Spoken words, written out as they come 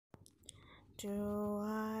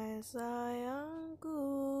Duhai sayangku,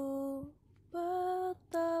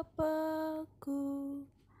 betapa ku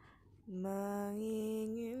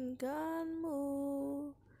menginginkanmu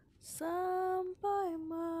sampai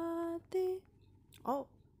mati. Oh,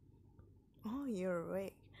 you're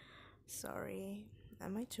awake. Sorry,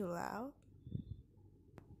 am I too loud?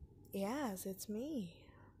 Yes, it's me.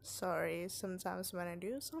 Sorry, sometimes when I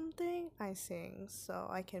do something, I sing so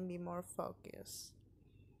I can be more focused.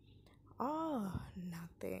 Oh,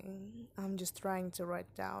 nothing. I'm just trying to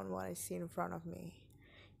write down what I see in front of me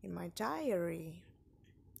in my diary.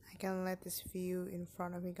 I can't let this view in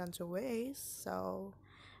front of me go to waste, so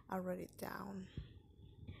I'll write it down.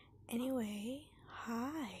 Anyway,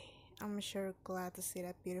 hi. I'm sure glad to see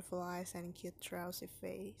that beautiful eyes and cute drowsy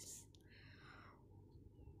face.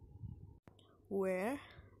 Where?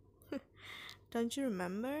 Don't you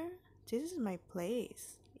remember? This is my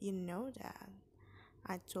place. You know that.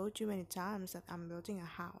 I told you many times that I'm building a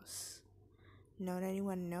house. Not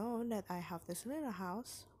anyone know that I have this little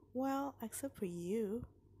house. Well, except for you.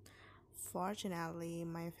 Fortunately,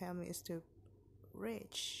 my family is too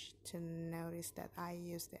rich to notice that I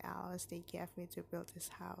used the hours they gave me to build this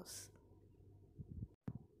house.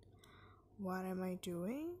 What am I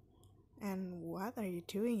doing? And what are you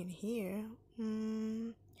doing in here?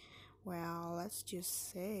 Well, let's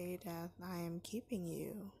just say that I am keeping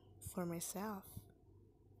you for myself.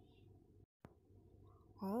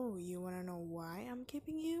 Oh, you wanna know why I'm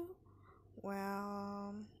keeping you?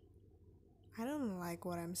 Well, I don't like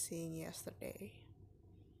what I'm seeing yesterday.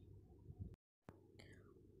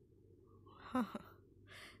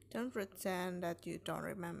 Don't pretend that you don't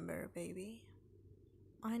remember, baby.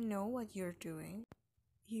 I know what you're doing.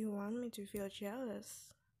 You want me to feel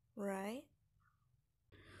jealous, right?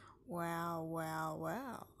 Well,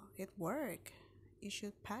 it worked. You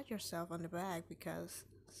should pat yourself on the back because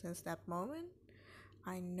since that moment,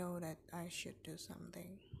 I know that I should do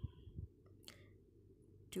something.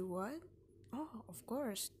 Do what? Oh, of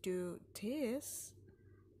course, do this.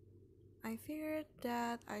 I figured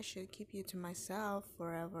that I should keep you to myself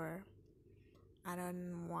forever. I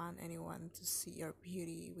don't want anyone to see your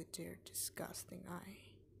beauty with their disgusting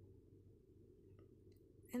eye.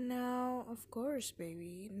 And now, of course,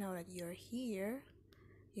 baby, now that you're here,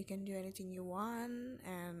 you can do anything you want,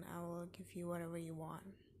 and I will give you whatever you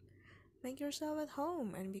want. Make yourself at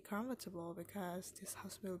home and be comfortable because this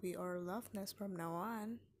house will be our love nest from now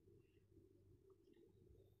on.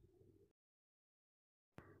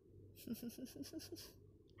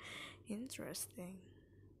 Interesting.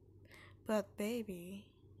 But baby,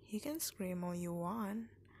 you can scream all you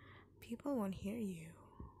want. People won't hear you.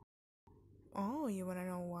 Oh, you wanna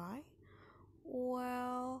know why?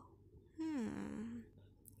 Well,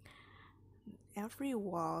 every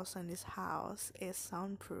walls on this house is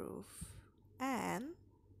soundproof. And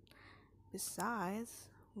besides,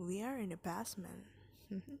 we are in the basement.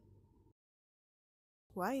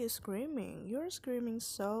 Why are you screaming? You're screaming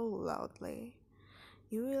so loudly.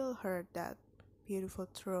 You will hurt that beautiful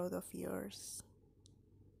throat of yours.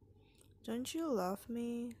 Don't you love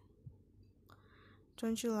me?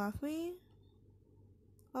 Don't you love me?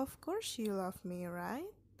 Of course you love me,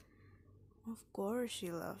 right? Of course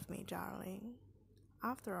you love me, darling.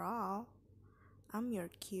 After all, I'm your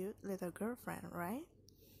cute little girlfriend, right?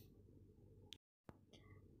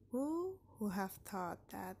 Who have thought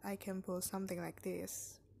that I can pull something like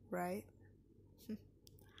this, right?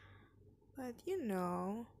 But you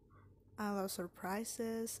know, I love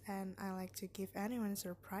surprises and I like to give anyone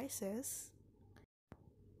surprises.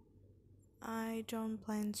 I don't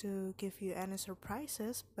plan to give you any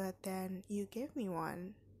surprises, but then you gave me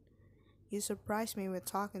one. You surprised me with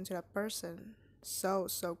talking to that person so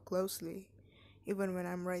closely, even when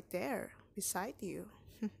I'm right there beside you.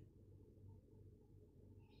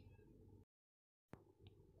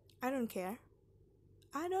 I don't care.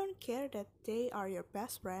 I don't care that they are your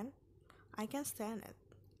best friend. I can stand it.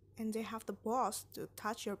 And they have the balls to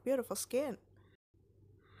touch your beautiful skin.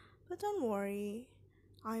 But don't worry,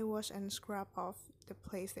 I wash and scrub off the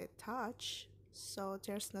place they touch, so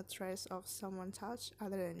there's no trace of someone touch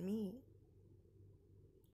other than me.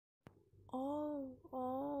 Oh,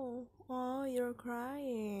 you're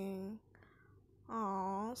crying.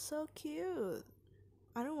 Oh, so cute.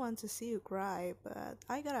 I don't want to see you cry, but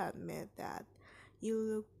I gotta admit that you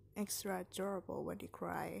look extra adorable when you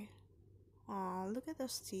cry. Oh, look at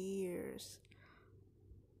those tears.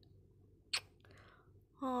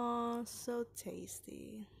 Oh, so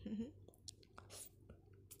tasty.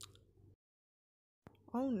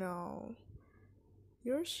 Oh no,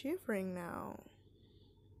 you're shivering now.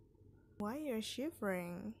 Why you're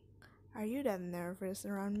shivering? Are you that nervous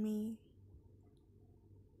around me?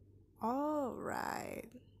 All right.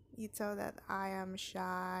 You thought that I am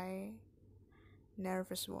shy,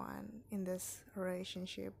 nervous one in this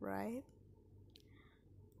relationship, right?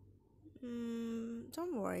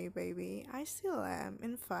 Don't worry, baby. I still am.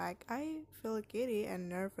 In fact, I feel giddy and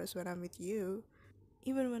nervous when I'm with you.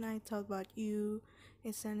 Even when I thought about you,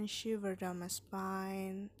 it sent a shiver down my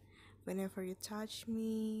spine. Whenever you touch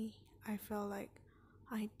me, I felt like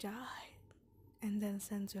I died and then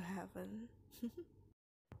sent to heaven.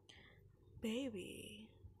 Baby,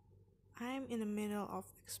 I'm in the middle of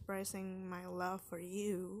expressing my love for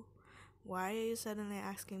you. Why are you suddenly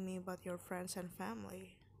asking me about your friends and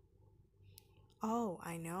family? Oh,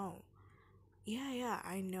 I know. Yeah,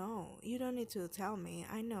 I know. You don't need to tell me.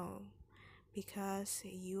 I know. Because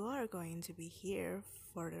you are going to be here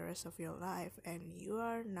for the rest of your life and you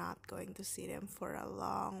are not going to see them for a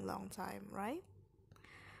long time, right?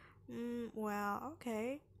 Well,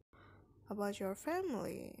 okay. About your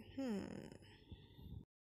family.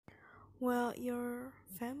 Well, your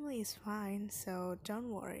family is fine, so don't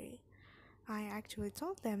worry. I actually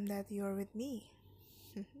told them that you're with me.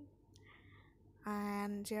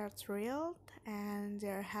 And they're thrilled and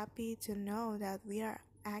they're happy to know that we are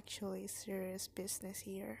actually serious business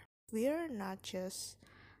here. We are not just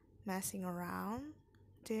messing around.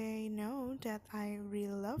 They know that I really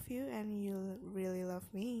love you and you really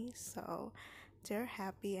love me, so they're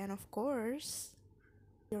happy. And of course,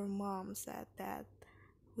 your mom said that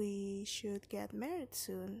we should get married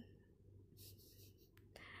soon.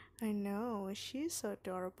 I know, she's so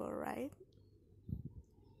adorable, right?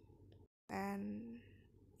 And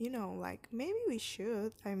like maybe we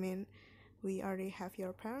should. I mean, we already have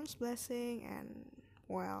your parents' blessing, and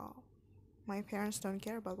well, my parents don't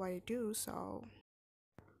care about what I do, so.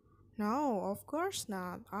 No, of course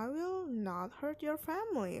not. I will not hurt your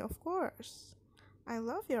family, of course. I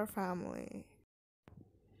love your family.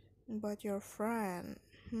 But your friend,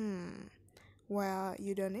 well,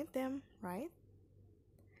 you don't need them, right?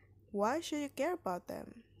 Why should you care about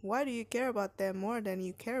them? Why do you care about them more than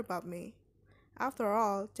you care about me? After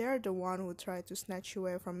all, they're the one who tried to snatch you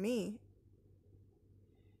away from me.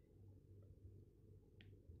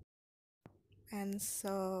 And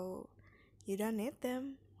so, you don't need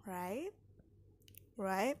them, right?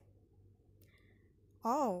 Right?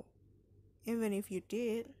 Oh, even if you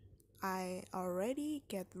did, I already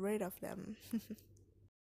get rid of them.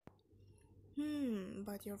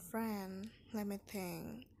 But your friend, let me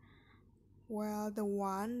think. Well, the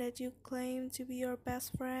one that you claim to be your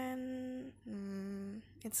best friend,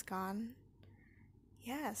 it's gone.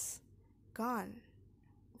 Yes, gone.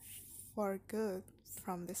 For good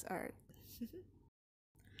from this earth.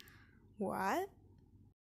 What?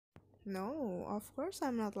 No, of course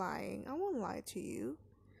I'm not lying. I won't lie to you.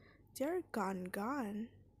 They're gone.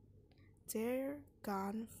 They're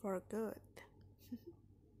gone for good.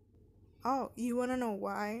 Oh, you wanna know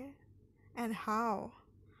why? And how?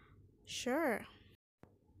 Sure.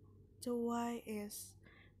 The why is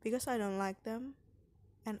because I don't like them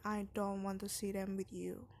and I don't want to see them with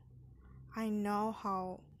you. I know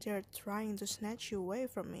how they're trying to snatch you away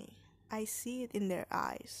from me. I see it in their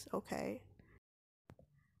eyes, okay?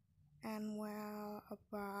 And well,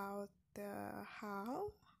 about the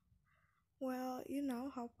how? Well, you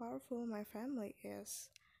know how powerful my family is.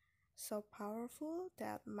 So powerful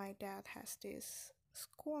that my dad has this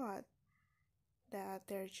squad that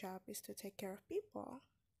their job is to take care of people.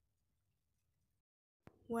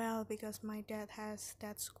 Well, because my dad has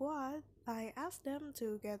that squad, I asked them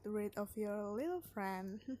to get rid of your little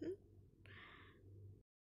friend.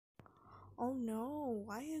 Oh no,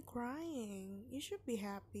 why are you crying? You should be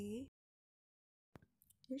happy.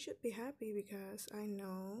 You should be happy because I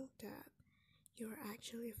know that you're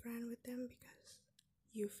actually a friend with them because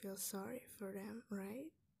you feel sorry for them, right?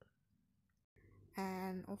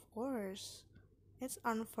 And of course, it's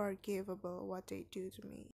unforgivable what they do to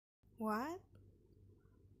me. What?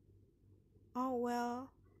 Oh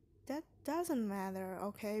well, that doesn't matter,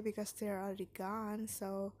 okay? Because they're already gone,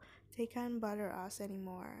 so they can't bother us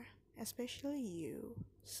anymore, especially you.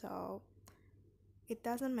 So it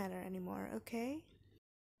doesn't matter anymore, okay?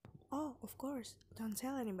 Oh, of course, don't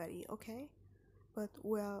tell anybody, okay? But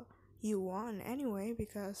well, you won anyway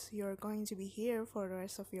because you're going to be here for the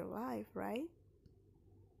rest of your life, right?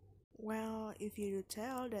 Well, if you do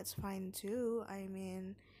tell, that's fine too. I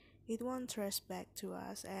mean, it won't trace back to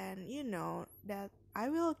us, and you know that I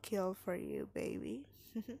will kill for you, baby.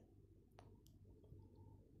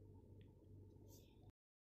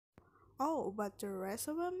 Oh, but the rest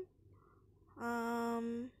of them?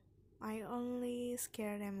 Um, I only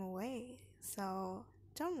scare them away, so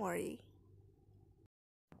don't worry.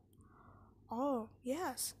 Oh,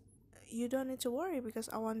 yes, you don't need to worry because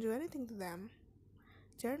I won't do anything to them.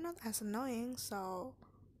 They're not as annoying, so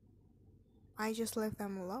I just leave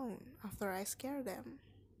them alone after I scare them.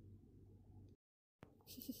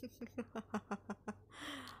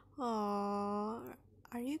 Aww,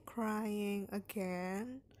 are you crying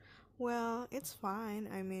again? Well, it's fine.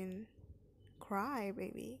 I mean, cry,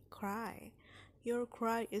 baby, cry. Your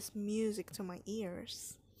cry is music to my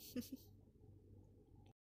ears.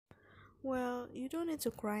 Well, you don't need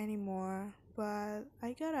to cry anymore, but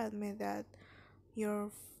I gotta admit that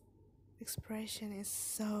your expression is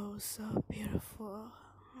so beautiful.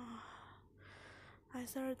 I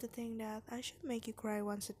started to think that I should make you cry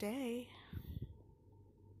once a day.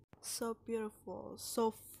 So beautiful,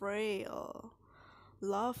 so frail,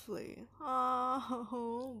 lovely.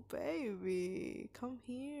 Oh, baby, come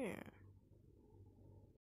here.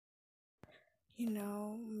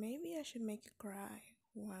 Maybe I should make you cry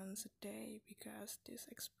once a day because this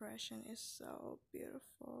expression is so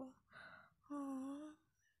beautiful. Oh,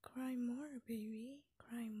 cry more, baby,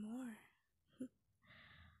 cry more.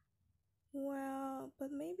 Well,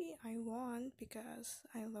 but maybe I won't because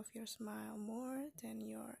I love your smile more than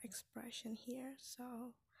your expression here,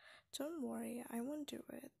 so don't worry, I won't do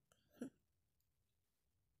it.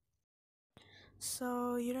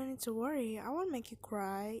 So you don't need to worry, I won't make you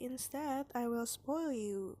cry. Instead, I will spoil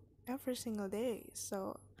you every single day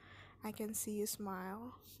so I can see you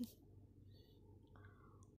smile.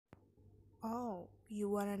 Oh, you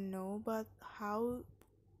wanna know, but how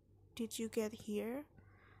did you get here?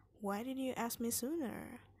 Why didn't you ask me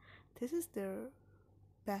sooner? This is the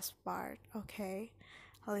best part, okay?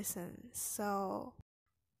 Listen,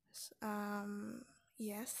 um,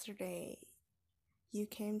 yesterday you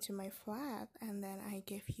came to my flat and then I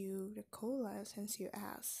gave you the cola since you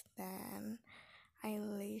asked. Then I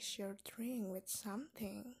laced your drink with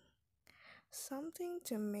something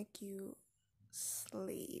to make you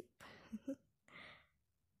sleep.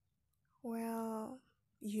 Well,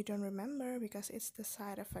 you don't remember because it's the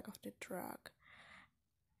side effect of the drug.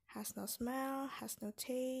 Has no smell, has no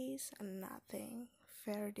taste, and nothing.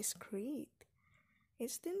 Very discreet.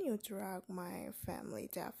 It's the new drug my family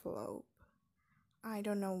developed. I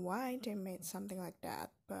don't know why they made something like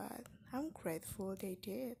that, but I'm grateful they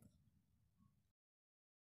did.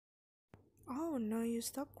 Oh no, you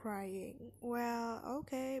stop crying. Well,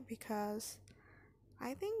 okay, because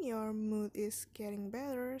I think your mood is getting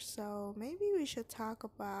better, so maybe we should talk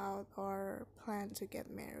about our plan to get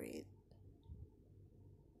married.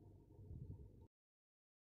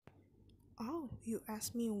 Oh, you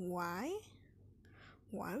asked me why?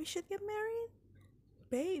 Why we should get married?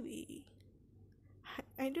 Baby,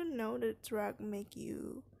 I don't know the drug make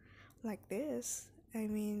you like this. I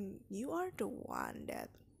mean, you are the one that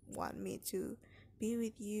want me to be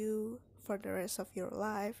with you for the rest of your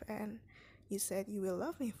life, and you said you will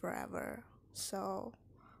love me forever. So,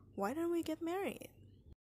 why don't we get married?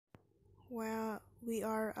 Well, we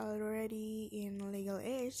are already in legal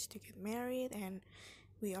age to get married, and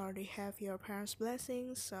we already have your parents'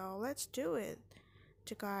 blessings, so let's do it.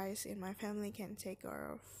 The guys in my family can take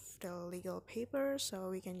care of the legal papers, so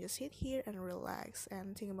we can just sit here and relax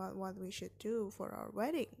and think about what we should do for our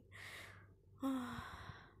wedding.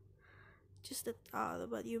 Just the thought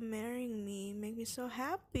about you marrying me make me so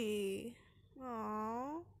happy.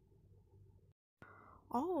 Aww.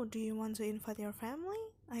 Oh, do you want to invite your family?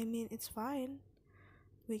 I mean, it's fine.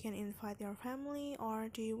 We can invite your family, or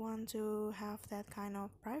do you want to have that kind of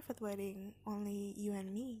private wedding, only you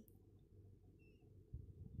and me?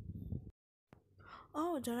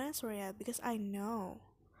 Oh, don't answer yet because I know.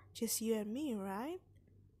 Just you and me, right?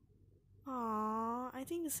 Aw, I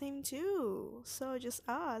think the same too. So just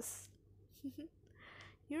us.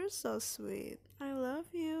 You're so sweet. I love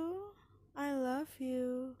you. I love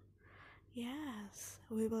you. Yes,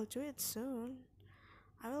 we will do it soon.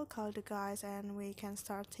 I will call the guys and we can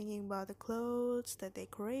start thinking about the clothes, the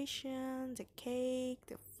decoration, the cake,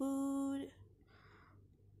 the food.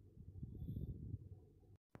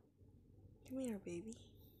 Come here, baby.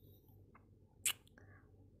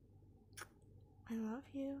 I love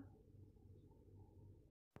you.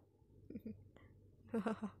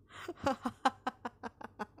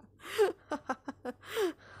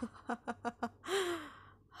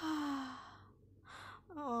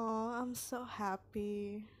 Oh, I'm so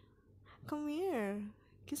happy. Come here,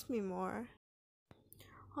 kiss me more.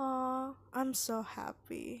 Oh, I'm so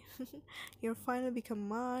happy. You're finally become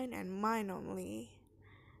mine and mine only.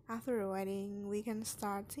 After the wedding, we can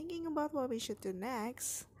start thinking about what we should do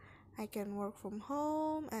next. I can work from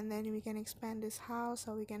home and then we can expand this house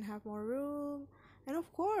so we can have more room. And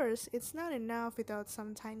of course, it's not enough without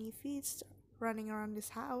some tiny feet running around this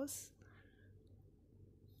house.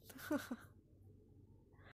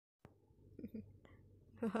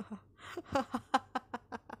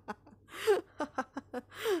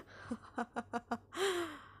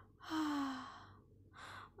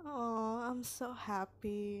 Oh, I'm so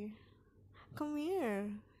happy. Come here,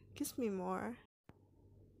 kiss me more.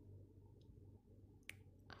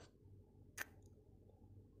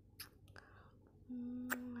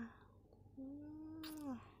 Mwah,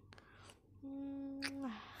 mwah,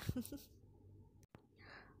 mwah.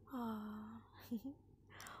 Oh.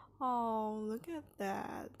 Oh, look at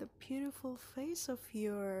that. The beautiful face of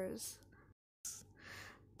yours.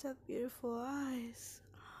 That beautiful eyes.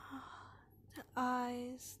 The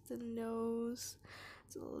eyes, the nose,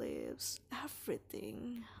 the lips,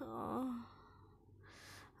 everything. Oh,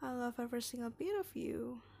 I love every single bit of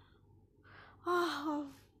you. Oh,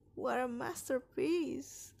 what a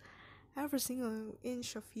masterpiece. Every single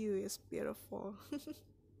inch of you is beautiful.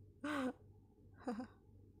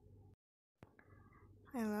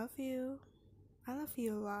 I love you. I love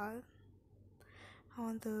you a lot. I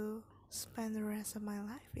want to spend the rest of my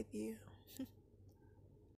life with you.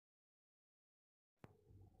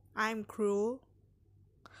 I'm cruel.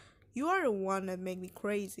 You are the one that make me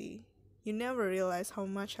crazy. You never realize how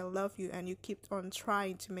much I love you and you keep on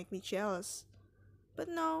trying to make me jealous. But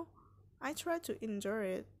no, I tried to endure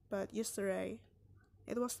it, but yesterday,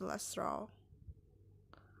 it was the last straw.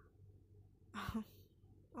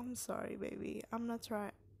 I'm sorry, baby. I'm not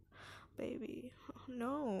trying. Baby,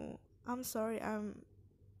 no. I'm sorry,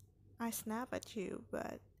 I snap at you,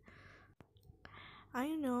 but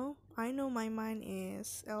I know my mind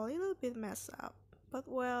is a little bit messed up. But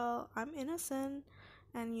well, I'm innocent,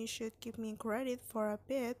 and you should give me credit for a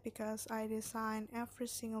bit because I designed every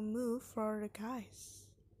single move for the guys.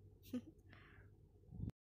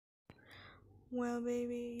 Well,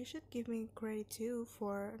 baby, you should give me credit too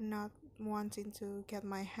for not wanting to get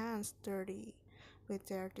my hands dirty with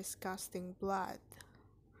their disgusting blood.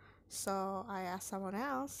 So I asked someone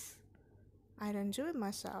else. I don't do it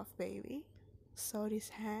myself, baby. So this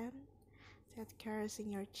hand that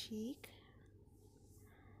caressing your cheek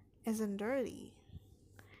isn't dirty,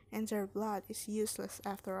 and their blood is useless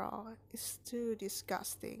after all. It's too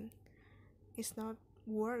disgusting. It's not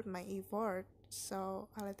worth my effort, so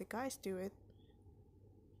I let the guys do it.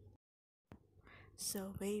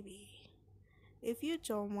 So, baby, if you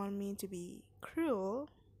don't want me to be cruel,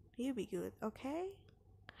 you be good, okay?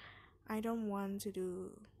 I don't want to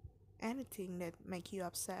do anything that make you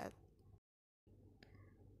upset.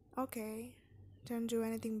 Okay, don't do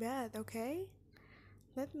anything bad, okay?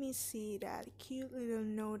 Let me see that cute little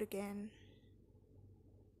note again.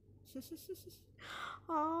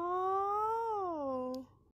 Oh,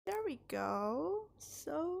 there we go.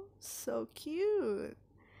 So cute.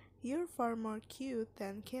 You're far more cute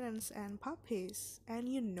than kittens and puppies, and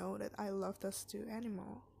you know that I love those two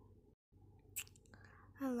animals.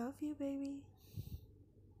 I love you, baby.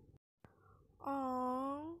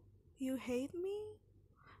 Oh, you hate me?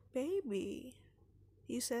 Baby,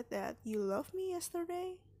 you said that you loved me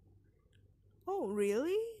yesterday? Oh,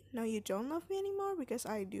 really? Now you don't love me anymore because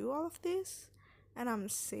I do all of this? And I'm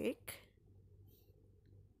sick?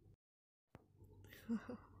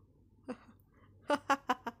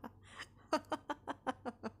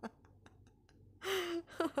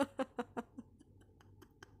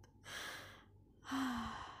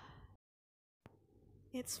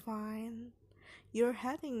 It's fine. Your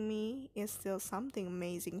hating me is still something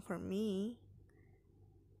amazing for me.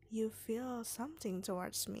 You feel something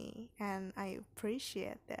towards me, and I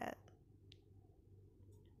appreciate that.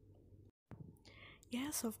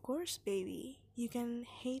 Yes, of course, baby. You can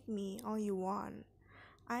hate me all you want.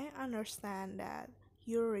 I understand that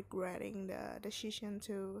you're regretting the decision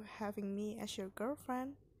to having me as your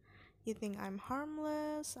girlfriend. You think I'm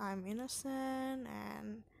harmless, I'm innocent,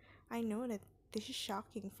 and I know that this is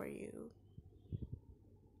shocking for you.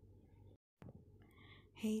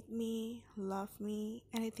 Hate me, love me,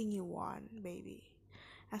 anything you want, baby.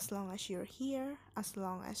 As long as you're here, as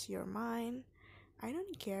long as you're mine, I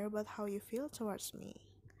don't care about how you feel towards me.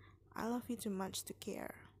 I love you too much to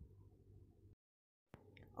care.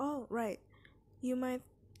 Oh, right. You might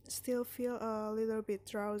still feel a little bit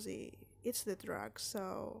drowsy. It's the drug,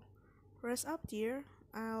 so rest up, dear.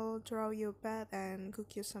 I'll draw you a bed and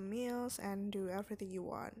cook you some meals and do everything you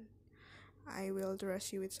want. I will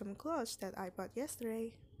dress you with some clothes that I bought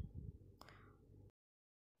yesterday.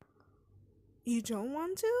 You don't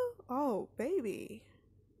want to? Oh, baby.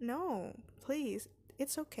 No, please.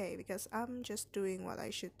 It's okay because I'm just doing what I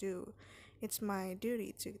should do. It's my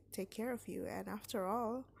duty to take care of you, and after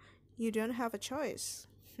all, you don't have a choice.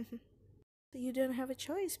 You don't have a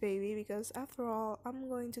choice, baby, because after all, I'm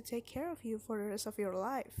going to take care of you for the rest of your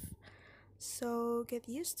life. So get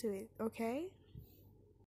used to it, okay?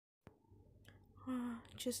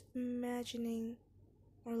 Just imagining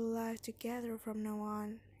our life together from now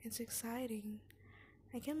on. It's exciting.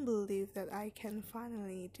 I can't believe that I can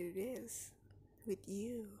finally do this with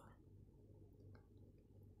you.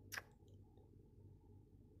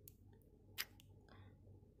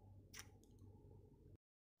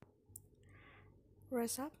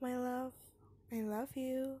 Rest up, my love. I love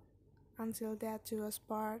you. Until death do us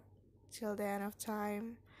part. Till the end of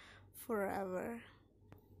time. Forever.